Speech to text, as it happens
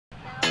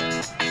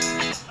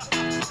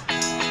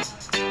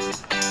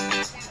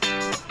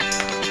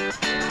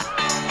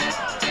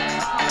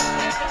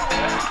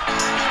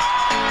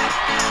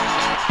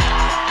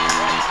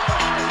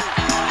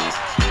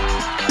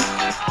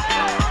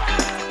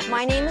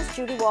is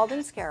Judy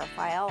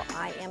Walden-Scarafile.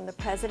 I am the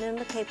president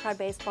of the Cape Cod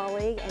Baseball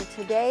League, and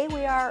today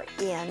we are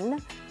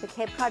in the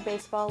Cape Cod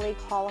Baseball League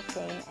Hall of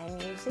Fame and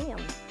Museum.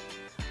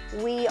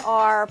 We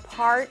are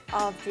part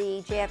of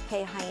the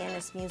JFK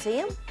Hyannis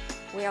Museum.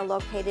 We are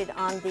located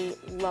on the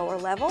lower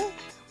level.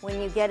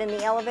 When you get in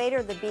the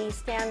elevator, the B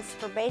stands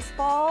for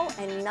baseball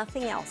and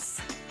nothing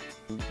else.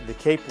 The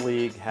Cape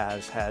League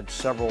has had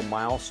several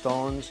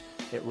milestones.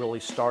 It really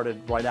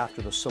started right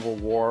after the Civil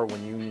War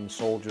when Union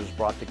soldiers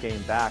brought the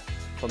game back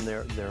from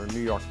their New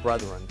York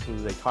brethren, who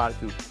they taught it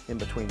to in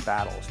between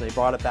battles. They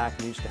brought it back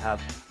and used to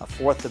have a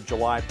 4th of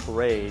July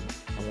parade,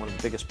 and one of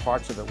the biggest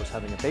parts of it was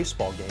having a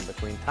baseball game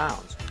between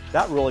towns.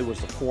 That really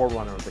was the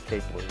forerunner of the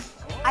Cape League.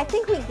 I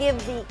think we give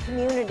the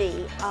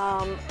community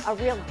a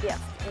real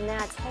gift, and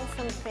that's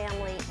wholesome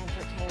family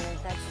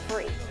entertainment that's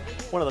free.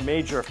 One of the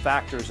major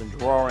factors in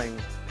drawing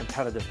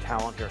competitive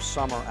talent here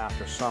summer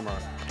after summer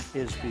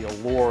is the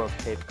allure of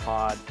Cape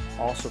Cod,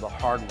 also the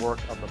hard work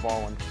of the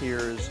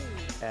volunteers,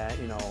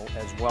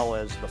 as well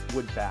as the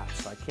wood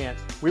bats.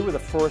 We were the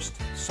first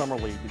summer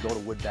league to go to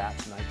wood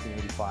bats in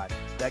 1985.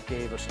 That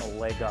gave us a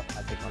leg up,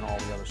 I think, on all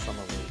the other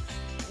summer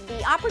leagues.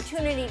 The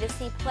opportunity to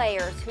see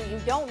players who you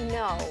don't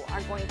know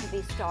are going to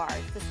be stars.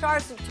 The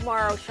stars of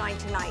tomorrow shine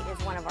tonight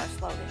is one of our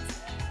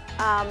slogans.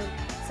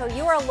 So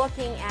you are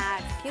looking at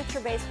future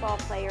baseball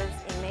players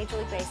in Major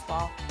League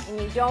Baseball, and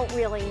you don't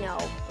really know.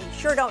 You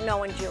sure don't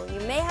know in June.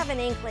 You may have an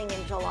inkling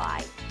in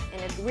July,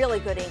 and a really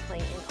good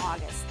inkling in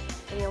August.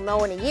 And you'll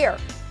know in a year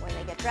when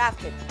they get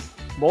drafted.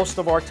 Most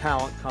of our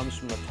talent comes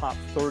from the top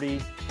 30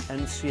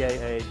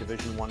 NCAA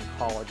Division I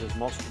colleges.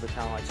 Most of the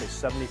talent, I'd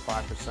say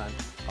 75%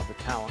 of the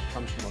talent,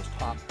 comes from those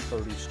top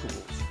 30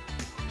 schools.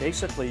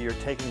 Basically, you're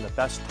taking the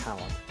best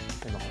talent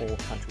in the whole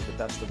country, the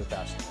best of the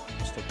best.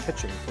 Just take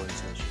pitching, for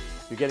instance.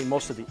 You're getting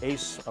most of the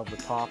ace of the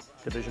top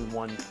Division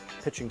I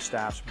pitching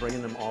staffs,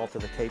 bringing them all to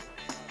the Cape,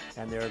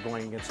 and they're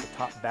going against the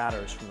top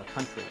batters from the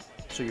country.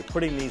 So you're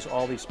putting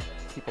all these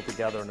people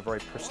together in a very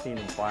pristine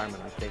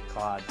environment on Cape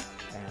Cod,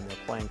 and they're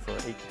playing for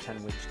 8 to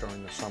 10 weeks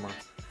during the summer.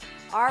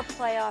 Our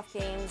playoff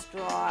games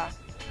draw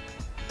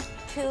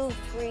 2,000,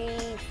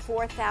 3,000,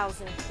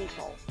 4,000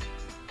 people,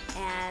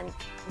 and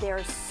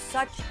there's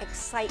such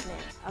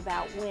excitement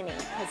about winning,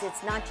 because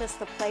it's not just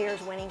the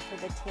players winning for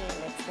the team,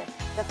 it's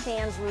the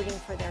fans rooting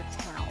for their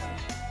town,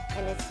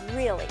 and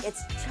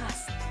it's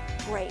just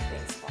great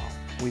baseball.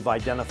 We've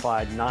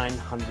identified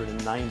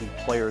 990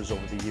 players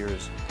over the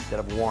years that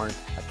have worn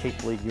a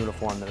Cape League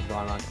uniform that have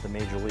gone on to the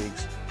major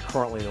leagues.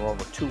 Currently, there are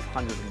over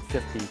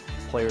 250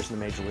 players in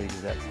the major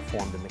leagues that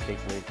performed in the Cape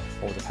League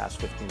over the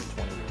past 15 to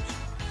 20 years.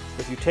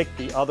 If you take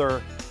the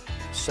other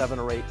 7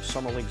 or 8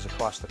 summer leagues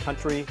across the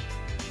country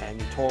and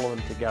you total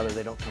them together,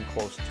 they don't come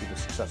close to the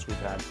success we've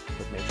had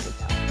with Major League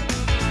talent.